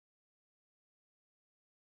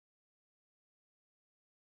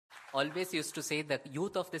always used to say the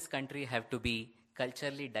youth of this country have to be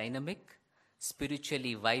culturally dynamic,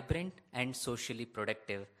 spiritually vibrant, and socially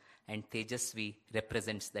productive. And Tejasvi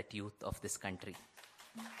represents that youth of this country.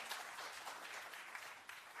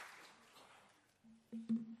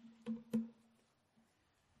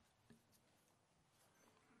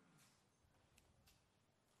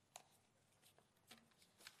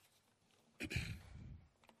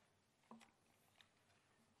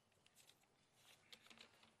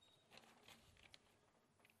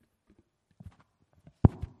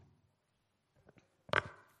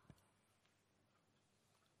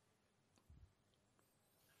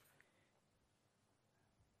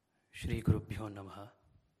 Shri Gurubhyo Namaha.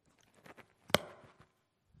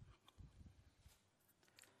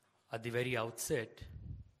 At the very outset,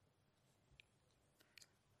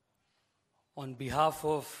 on behalf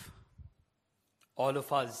of all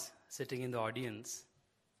of us sitting in the audience,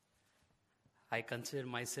 I consider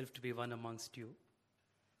myself to be one amongst you.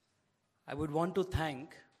 I would want to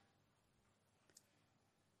thank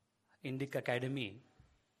Indic Academy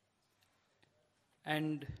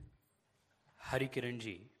and Hari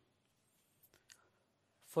Kiranji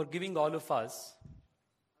for giving all of us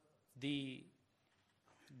the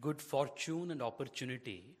good fortune and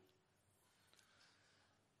opportunity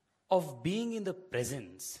of being in the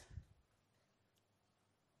presence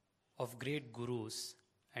of great gurus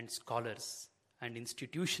and scholars and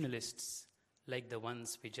institutionalists like the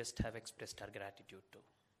ones we just have expressed our gratitude to.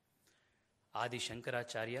 Adi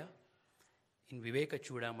Shankaracharya in Viveka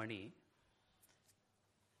Chudamani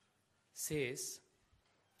says,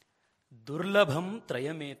 Durlabham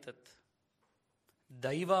trayametat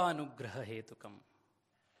daivanugraha hetukam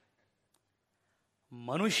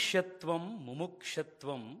manushyatvam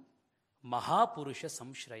mumukshatvam mahapurusha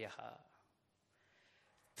samshrayaha.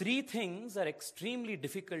 Three things are extremely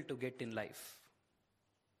difficult to get in life.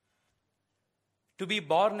 To be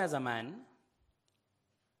born as a man,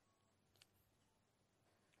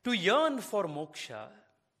 to yearn for moksha,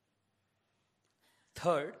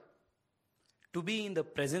 third, to be in the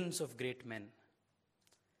presence of great men.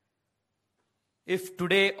 If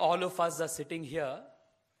today all of us are sitting here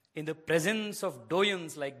in the presence of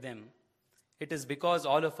doyens like them, it is because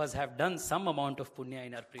all of us have done some amount of punya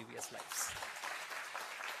in our previous lives.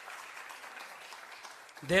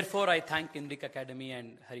 Therefore, I thank Indic Academy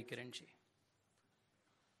and Hari Kiranji.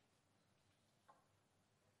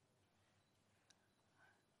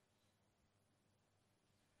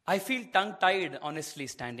 I feel tongue-tied, honestly,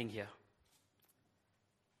 standing here.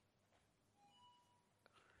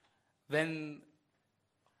 When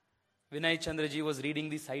Vinay Chandraji was reading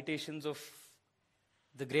the citations of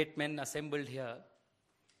the great men assembled here,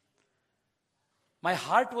 my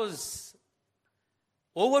heart was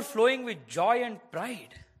overflowing with joy and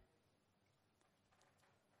pride.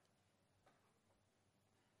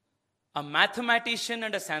 A mathematician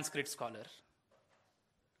and a Sanskrit scholar,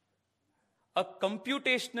 a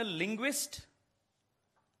computational linguist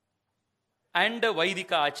and a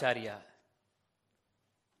Vaidika Acharya,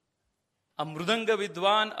 a Mrudanga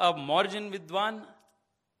Vidwan, a Morjan Vidwan,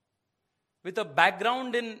 with a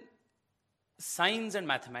background in science and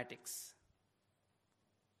mathematics.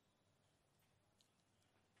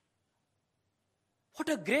 What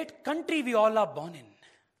a great country we all are born in.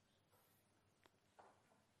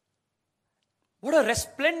 What a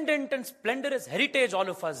resplendent and splendorous heritage all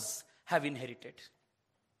of us have inherited.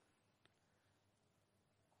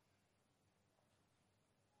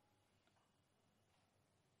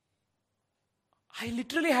 I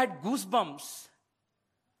literally had goosebumps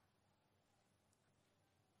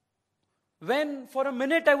when for a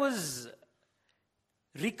minute I was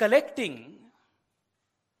recollecting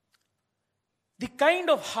the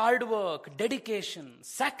kind of hard work, dedication,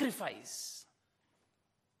 sacrifice,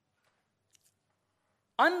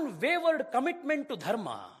 unwavered commitment to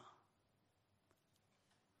dharma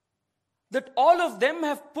that all of them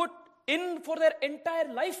have put in for their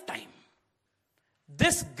entire lifetime.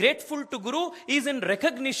 This grateful to Guru is in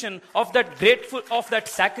recognition of that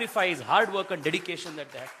sacrifice, hard work and dedication that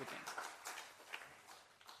they have put in.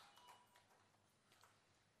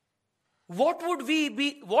 What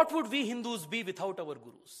would we Hindus be without our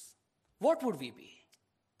gurus? What would we be?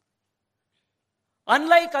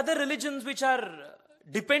 Unlike other religions which are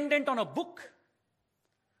dependent on a book,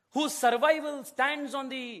 whose survival stands on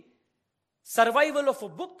the survival of a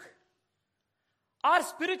book, our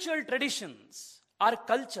spiritual traditions, our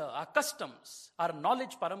culture, our customs, our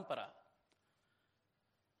knowledge parampara,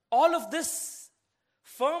 all of this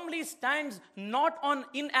firmly stands not on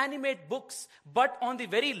inanimate books, but on the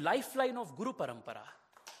very lifeline of Guru Parampara.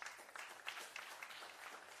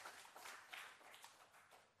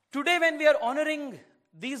 Today, when we are honoring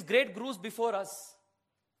these great gurus before us,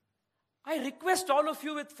 I request all of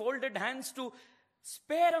you with folded hands to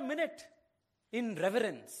spare a minute in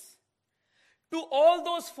reverence to all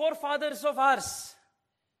those forefathers of ours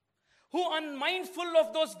who, unmindful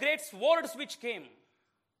of those great swords which came,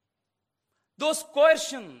 those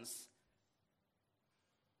coercions,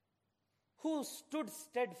 who stood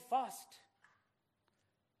steadfast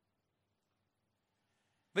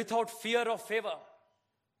without fear of favor,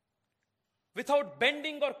 without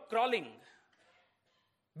bending or crawling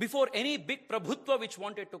before any big prabhutva which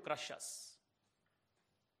wanted to crush us.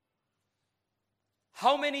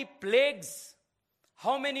 How many plagues,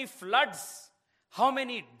 how many floods, how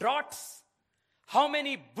many droughts, how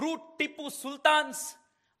many brute Tipu Sultans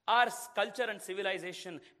our culture and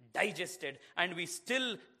civilization digested, and we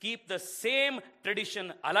still keep the same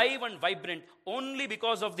tradition alive and vibrant only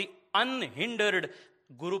because of the unhindered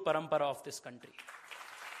Guru Parampara of this country.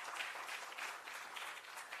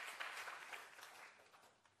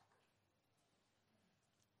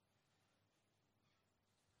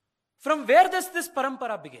 From where does this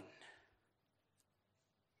parampara begin?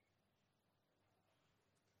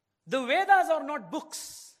 The Vedas are not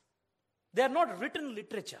books. They are not written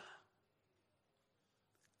literature.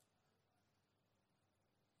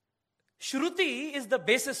 Shruti is the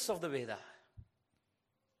basis of the Veda.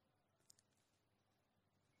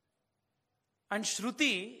 And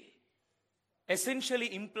Shruti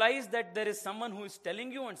essentially implies that there is someone who is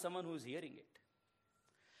telling you and someone who is hearing it.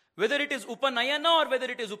 Whether it is Upanayana or whether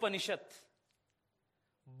it is Upanishad,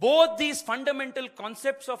 both these fundamental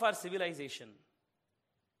concepts of our civilization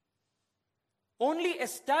only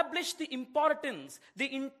establish the importance, the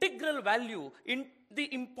integral value, in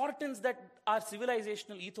the importance that our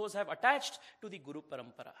civilizational ethos have attached to the Guru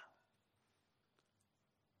Parampara.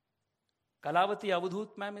 Kalavati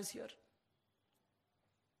Avadhut ma'am is here.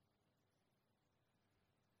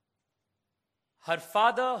 Her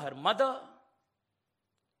father, her mother,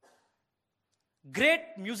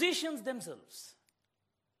 great musicians themselves.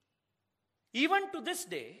 Even to this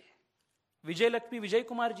day, Vijay Lakshmi Vijay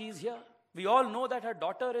Kumar ji is here. We all know that her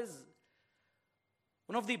daughter is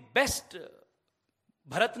one of the best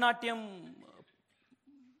Bharatanatyam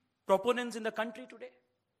proponents in the country today.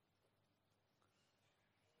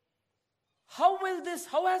 How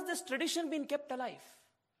has this tradition been kept alive?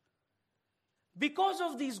 Because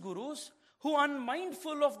of these gurus who,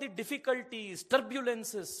 unmindful of the difficulties,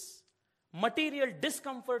 turbulences, material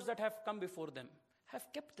discomforts that have come before them, have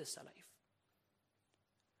kept this alive.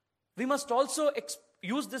 We must also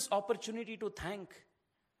use this opportunity to thank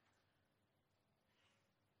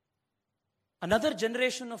another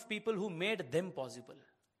generation of people who made them possible.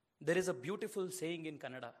 There is a beautiful saying in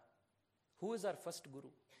Kannada. Who is our first guru?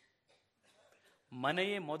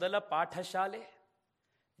 Manaye modala pathashale,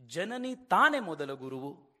 janani tane modala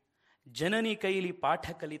guruvu, janani kaili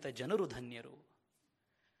patha kalita janaru dhanyaru.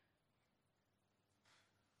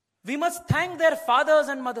 We must thank their fathers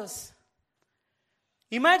and mothers.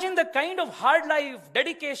 Imagine the kind of hard life,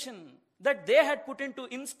 dedication that they had put into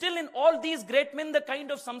instill in all these great men the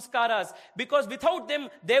kind of samskaras, because without them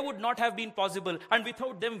they would not have been possible, and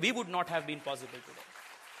without them we would not have been possible today.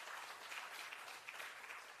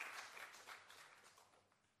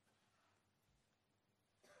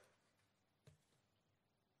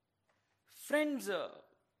 Friends,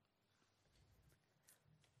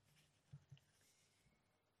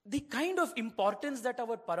 the kind of importance that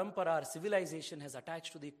our parampara, our civilization has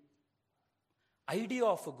attached to the idea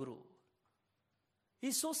of a guru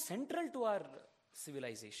is so central to our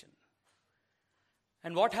civilization.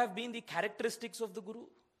 And what have been the characteristics of the guru?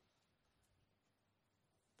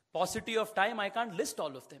 Paucity of time, I can't list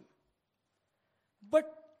all of them.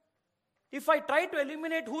 But if I try to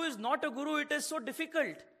eliminate who is not a guru, it is so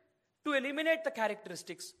difficult to eliminate the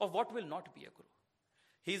characteristics of what will not be a guru.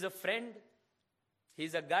 He is a friend.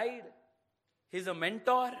 He's a guide, he's a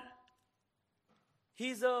mentor,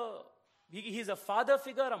 he's a father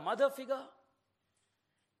figure, a mother figure.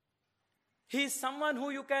 He's someone who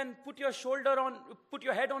you can put your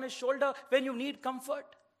head on his shoulder when you need comfort.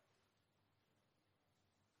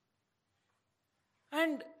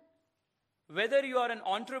 And whether you are an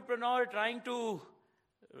entrepreneur trying to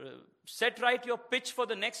set right your pitch for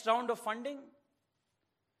the next round of funding,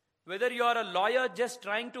 whether you are a lawyer just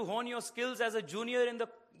trying to hone your skills as a junior in the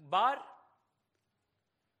bar,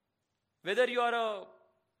 whether you are a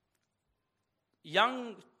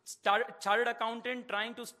young chartered accountant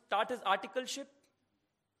trying to start his articleship,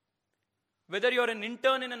 whether you are an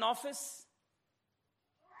intern in an office,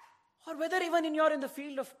 or whether even you are in the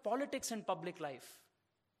field of politics and public life,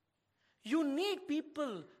 you need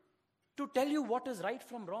people to tell you what is right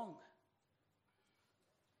from wrong,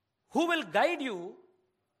 who will guide you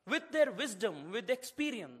with their wisdom, with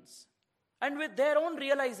experience, and with their own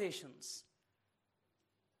realizations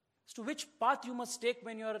as to which path you must take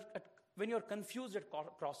when you're confused at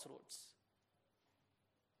crossroads.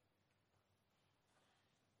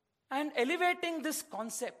 And elevating this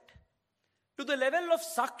concept to the level of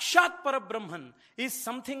Sakshat Parabrahman is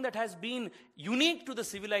something that has been unique to the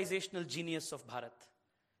civilizational genius of Bharat.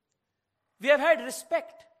 We have had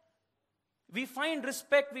respect. We find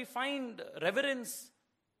respect, we find reverence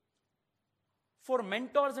for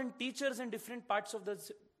mentors and teachers in different parts of the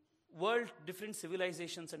world, different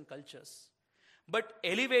civilizations and cultures. But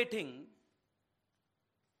elevating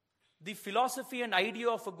the philosophy and idea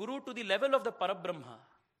of a guru to the level of the Parabrahma,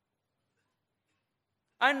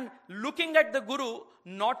 and looking at the guru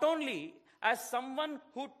not only as someone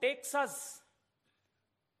who takes us,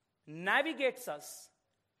 navigates us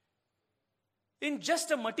in just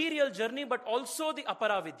a material journey, but also the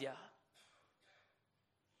Aparavidya.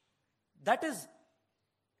 That is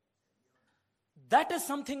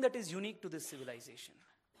something that is unique to this civilization.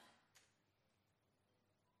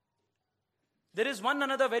 There is one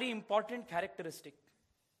another very important characteristic.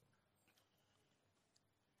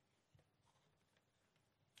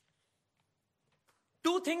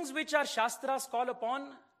 Two things which our Shastras call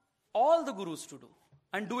upon all the gurus to do,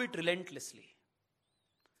 and do it relentlessly.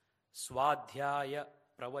 Swadhyaya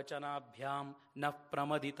pravachanabhyam na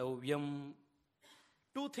pramaditavyam.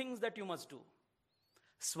 Two things that you must do.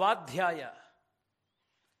 Swadhyaya,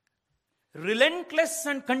 relentless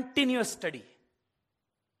and continuous study.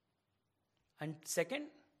 And second,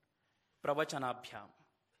 pravachanabhyam,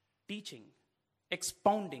 teaching,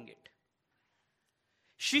 expounding it.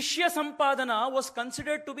 Shishya Sampadana was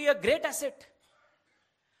considered to be a great asset.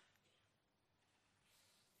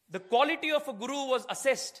 The quality of a guru was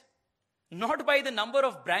assessed not by the number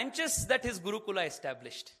of branches that his Gurukula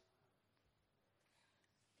established,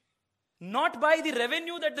 not by the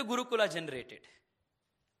revenue that the Gurukula generated,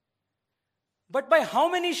 but by how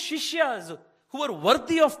many Shishyas who were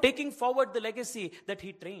worthy of taking forward the legacy that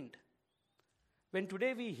he trained. When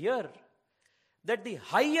today we hear that the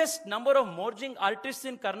highest number of merging artists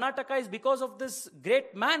in Karnataka is because of this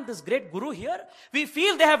great man, this great guru here, we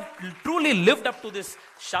feel they have truly lived up to this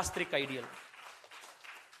Shastric ideal.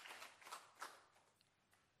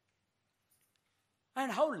 And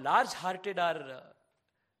how large-hearted our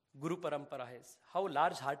Guru Parampara is. How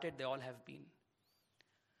large-hearted they all have been.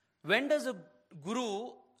 When does a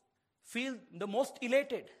guru feel the most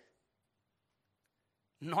elated?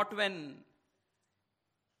 Not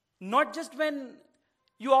just when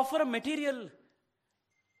you offer a material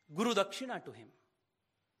Guru Dakshina to him,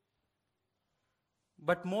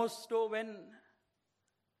 but most so when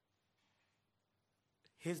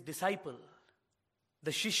his disciple,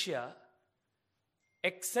 the Shishya,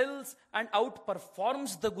 excels and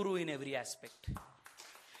outperforms the Guru in every aspect.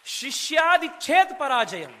 Shishyadi Ched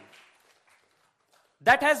Parajayam.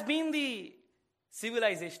 That has been the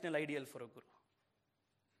civilizational ideal for a Guru.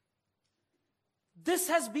 This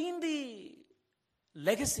has been the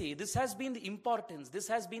legacy, this has been the importance, this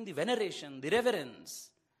has been the veneration, the reverence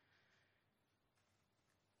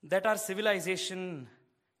that our civilization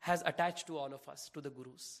has attached to all of us, to the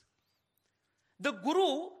Gurus. The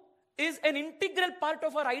Guru is an integral part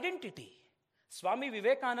of our identity. Swami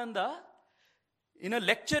Vivekananda, in a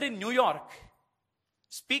lecture in New York,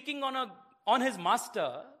 speaking on his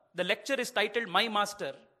master, the lecture is titled My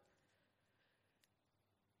Master.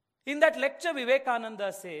 In that lecture,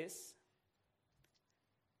 Vivekananda says,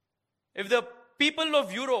 if the people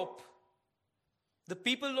of Europe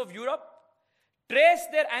trace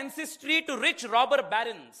their ancestry to rich robber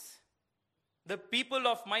barons, the people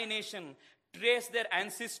of my nation trace their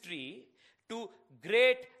ancestry to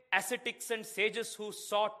great ascetics and sages who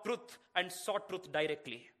saw truth and saw truth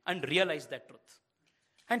directly and realized that truth.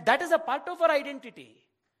 And that is a part of our identity.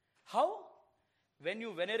 How? When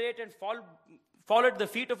you venerate and fall at the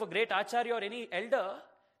feet of a great acharya or any elder,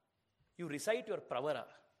 you recite your pravara.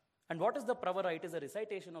 And what is the pravara? It is a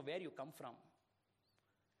recitation of where you come from.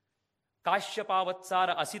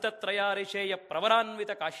 Kashyapavatsara asitatraya risheya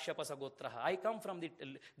pravaranvita Kashyapa sagotraha. I come from the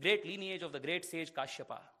great lineage of the great sage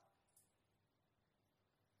Kashyapa.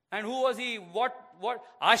 And who was he? What?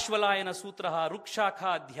 Ashvalayana Sutraha,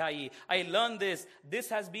 Rukshakha Adhyayi. I learned this. This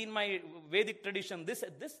has been my Vedic tradition. This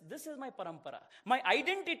is my parampara. My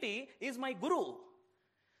identity is my Guru.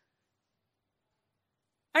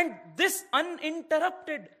 And this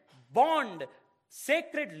uninterrupted bond,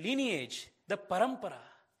 sacred lineage, the parampara,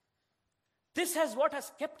 this is what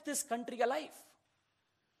has kept this country alive.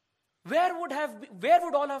 where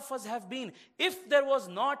would all of us have been if there was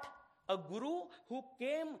not a guru who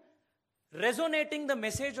came resonating the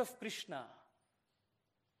message of Krishna?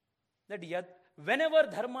 That whenever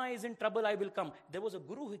dharma is in trouble, I will come. There was a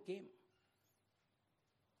guru who came.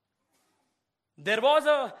 There was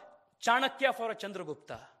a Chanakya for a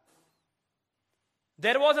Chandragupta.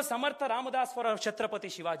 There was a Samartha Ramadas for a Chhatrapati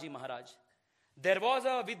Shivaji Maharaj. There was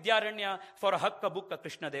a Vidyaranya for a Hakka Bukka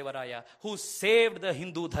Krishna Devaraya who saved the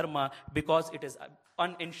Hindu Dharma because it is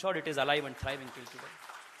ensured it is alive and thriving till today.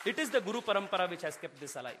 It is the Guru Parampara which has kept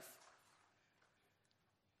this alive.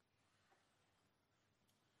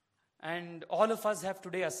 And all of us have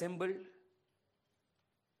today assembled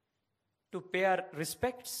to pay our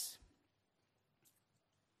respects,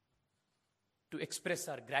 to express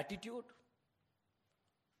our gratitude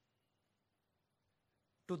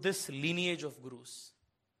to this lineage of gurus.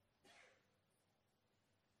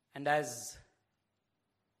 And as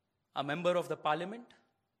a member of the parliament,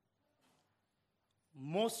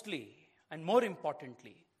 mostly and more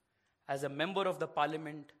importantly, as a member of the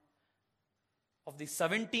parliament of the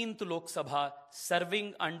 17th Lok Sabha,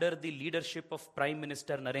 serving under the leadership of Prime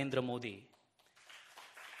Minister Narendra Modi,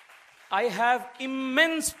 I have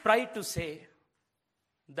immense pride to say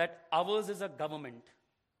that ours is a government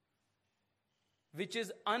which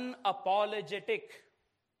is unapologetic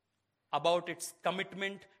about its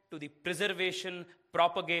commitment to the preservation,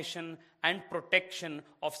 propagation, and protection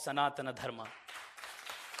of Sanatana Dharma.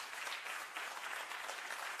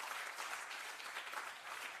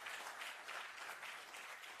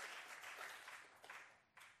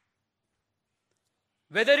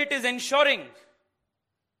 Whether it is ensuring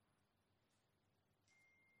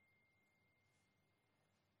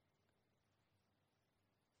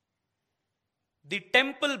the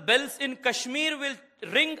temple bells in Kashmir will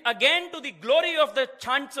ring again to the glory of the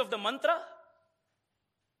chants of the mantra,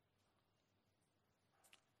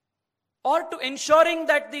 or to ensuring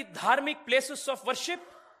that the dharmic places of worship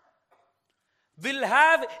will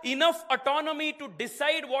have enough autonomy to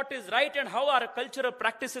decide what is right and how our cultural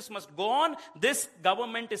practices must go on, this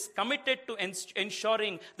government is committed to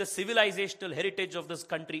ensuring the civilizational heritage of this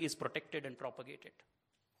country is protected and propagated.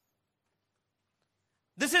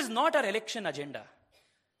 This is not our election agenda.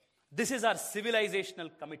 This is our civilizational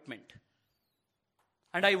commitment.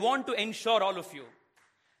 And I want to ensure all of you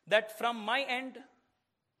that from my end,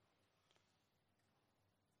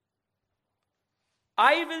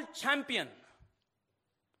 I will champion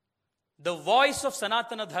the voice of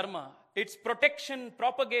Sanatana Dharma, its protection,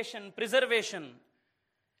 propagation, preservation,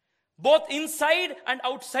 both inside and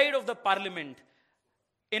outside of the parliament,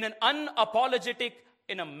 in an unapologetic,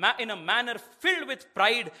 in a manner filled with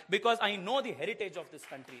pride, because I know the heritage of this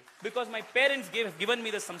country, because my parents have given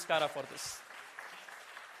me the samskara for this.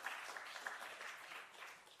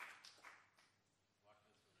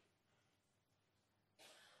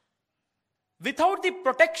 Without the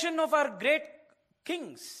protection of our great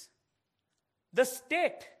kings, the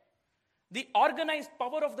state, the organized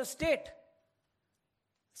power of the state,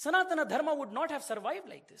 Sanatana Dharma would not have survived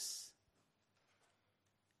like this.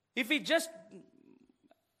 If we just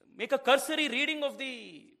make a cursory reading of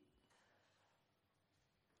the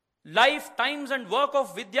life, times and work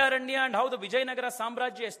of Vidyaranya and how the Vijayanagara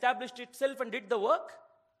Samrajya established itself and did the work,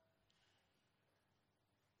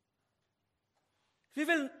 we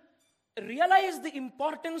will realize the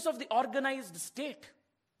importance of the organized state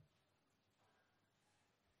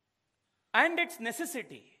and its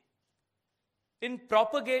necessity in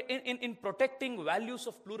protecting values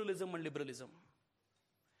of pluralism and liberalism.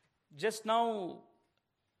 Just now,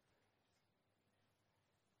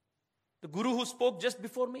 the Guru who spoke just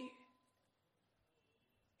before me,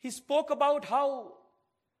 he spoke about how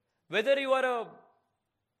whether you are a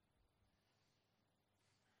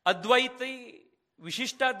Advaiti,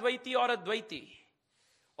 Vishishtadvaiti or Advaiti,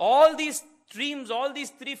 all these streams, all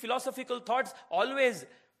these three philosophical thoughts always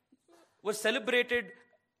were celebrated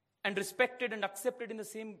and respected and accepted in the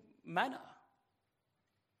same manner.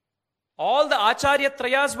 All the Acharya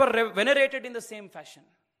Trayas were venerated in the same fashion.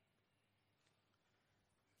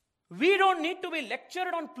 We don't need to be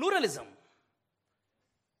lectured on pluralism.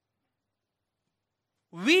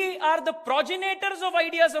 We are the progenitors of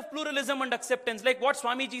ideas of pluralism and acceptance. Like what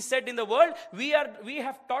Swamiji said in the world, we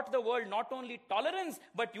have taught the world not only tolerance,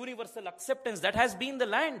 but universal acceptance. That has been the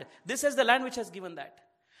land. This is the land which has given that.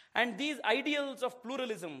 And these ideals of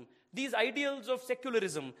pluralism, these ideals of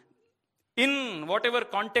secularism, in whatever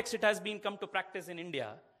context it has been come to practice in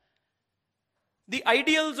India, the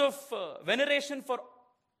ideals of veneration for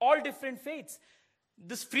all different faiths,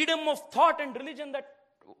 this freedom of thought and religion that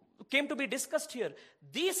came to be discussed here,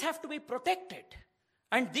 these have to be protected.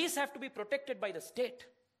 And these have to be protected by the state.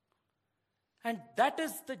 And that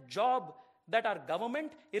is the job that our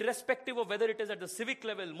government, irrespective of whether it is at the civic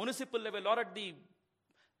level, municipal level, or at the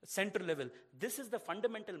central level, this is the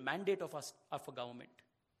fundamental mandate of a government.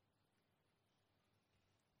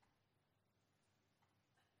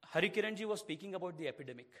 Hari Kiranji was speaking about the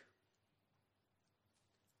epidemic.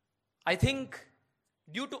 I think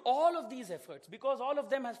due to all of these efforts, because all of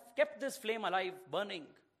them have kept this flame alive, burning,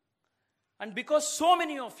 and because so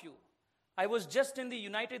many of you, I was just in the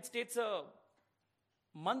United States a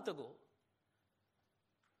month ago,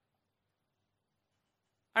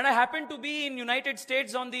 and I happened to be in United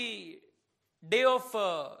States on the day of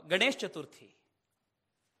Ganesh Chaturthi.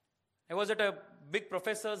 I was at a big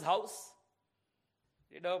professor's house,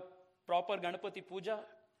 did a proper Ganapati puja.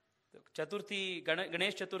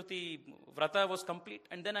 Ganesh Chaturthi Vrata was complete,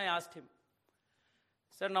 and then I asked him,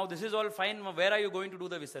 "Sir, now this is all fine, where are you going to do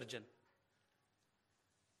the Visarjan?"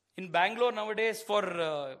 In Bangalore nowadays,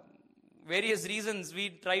 for various reasons, we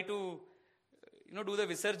try to do the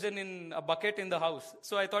Visarjan in a bucket in the house.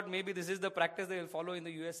 So I thought maybe this is the practice they will follow in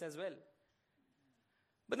the US as well.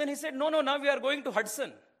 But then he said, no, now we are going to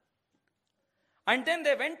Hudson. And then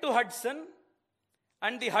they went to Hudson,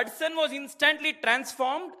 and the Hudson was instantly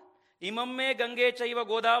transformed. Imamme Gange Chaiva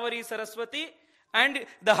Godavari Saraswati. And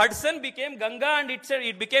the Hudson became Ganga, and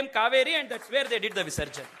it became Kaveri, and that's where they did the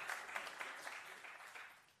Visarjan.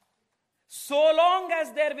 So long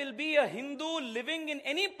as there will be a Hindu living in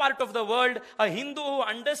any part of the world, a Hindu who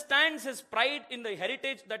understands his pride in the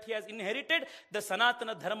heritage that he has inherited, the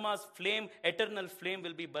Sanatana Dharma's flame, eternal flame,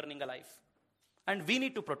 will be burning alive. And we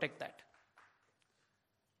need to protect that.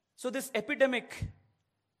 So this epidemic,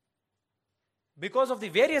 because of the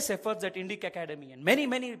various efforts that Indic Academy and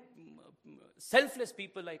many selfless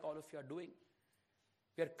people like all of you are doing,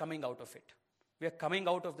 we are coming out of it. We are coming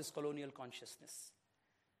out of this colonial consciousness.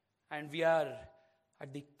 And we are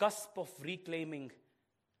at the cusp of reclaiming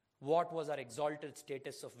what was our exalted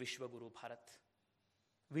status of Vishwaguru Bharat.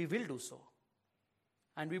 We will do so.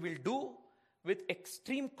 And we will do with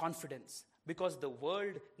extreme confidence, because the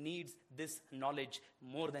world needs this knowledge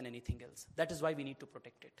more than anything else. That is why we need to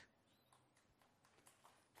protect it.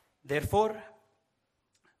 Therefore,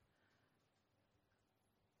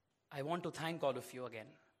 I want to thank all of you again.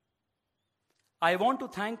 I want to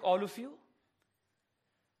thank all of you,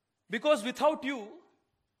 because without you,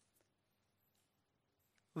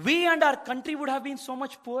 we and our country would have been so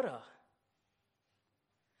much poorer.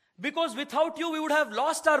 Because without you, we would have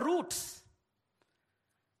lost our roots.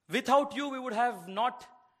 Without you, we would have not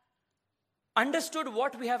understood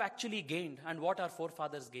what we have actually gained and what our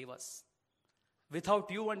forefathers gave us. Without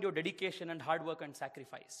you and your dedication and hard work and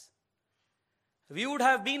sacrifice, we would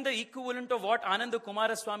have been the equivalent of what Ananda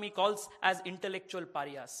Kumaraswamy calls as intellectual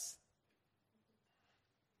pariahs.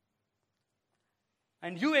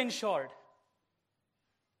 And you ensured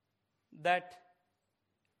that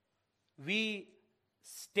we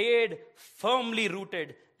stayed firmly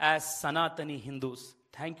rooted as Sanatani Hindus.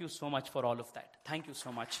 Thank you so much for all of that. Thank you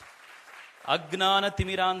so much. Agnana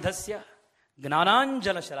timirandhasya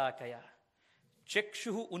gnananjala sharakaya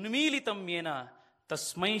chakshuhu unmilitam yena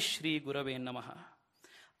tasmai shri gurave namaha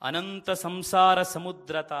ananta samsara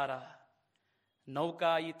samudratara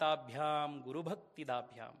naukayitabhyam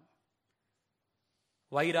gurubhaktidabhyam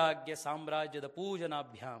Vairagya Samrajyada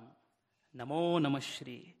Pujanabhyam Namo Namah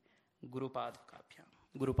Shri Gurupadukabhyam.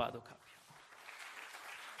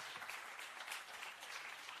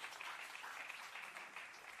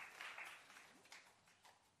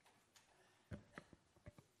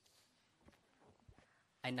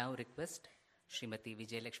 I now request Srimati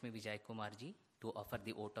Vijayalakshmi Vijay Kumarji to offer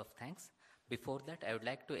the vote of thanks. Before that, I would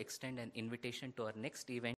like to extend an invitation to our next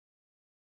event.